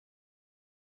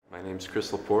My name's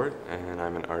LaPorte, and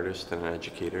I'm an artist and an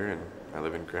educator, and I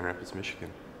live in Grand Rapids, Michigan.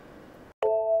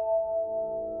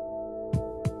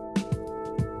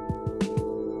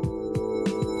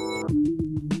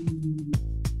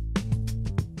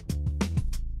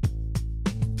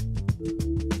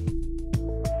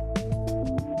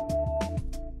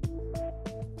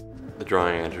 The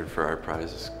drawing I entered for ArtPrize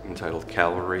is entitled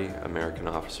Cavalry, American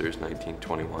Officers,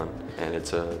 1921, and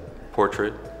it's a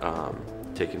portrait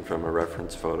taken from a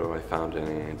reference photo I found in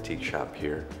an antique shop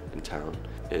here in town.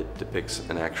 It depicts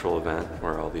an actual event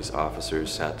where all these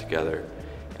officers sat together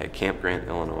at Camp Grant,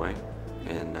 Illinois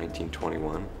in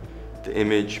 1921. The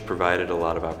image provided a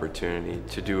lot of opportunity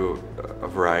to do a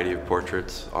variety of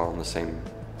portraits all in the same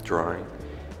drawing,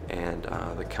 and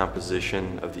the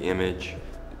composition of the image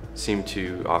seemed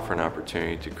to offer an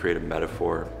opportunity to create a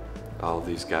metaphor. All of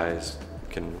these guys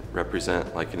can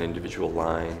represent like an individual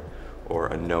line or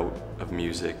a note of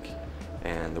music,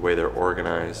 and the way they're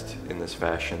organized in this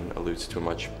fashion alludes to a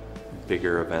much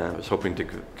bigger event. I was hoping to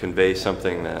convey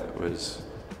something that was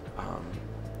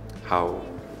how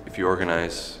if you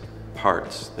organize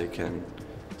parts, they can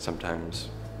sometimes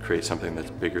create something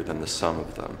that's bigger than the sum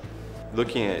of them.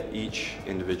 Looking at each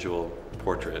individual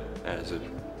portrait as it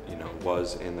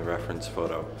was in the reference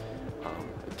photo,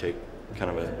 I'd take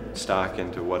kind of a stock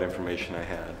into what information I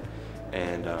had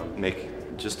and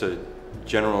make just a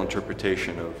general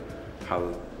interpretation of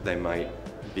how they might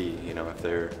be. If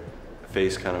their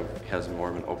face kind of has more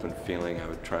of an open feeling, I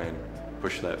would try and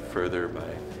push that further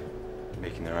by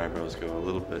making their eyebrows go a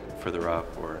little bit further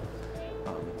up, or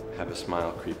have a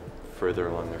smile creep further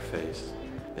along their face.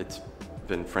 It's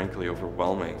been frankly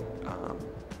overwhelming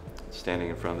standing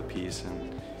in front of the piece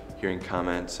and hearing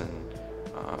comments and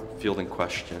fielding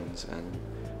questions, and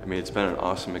I mean, it's been an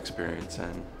awesome experience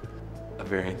and a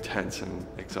very intense and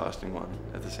exhausting one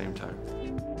at the same time.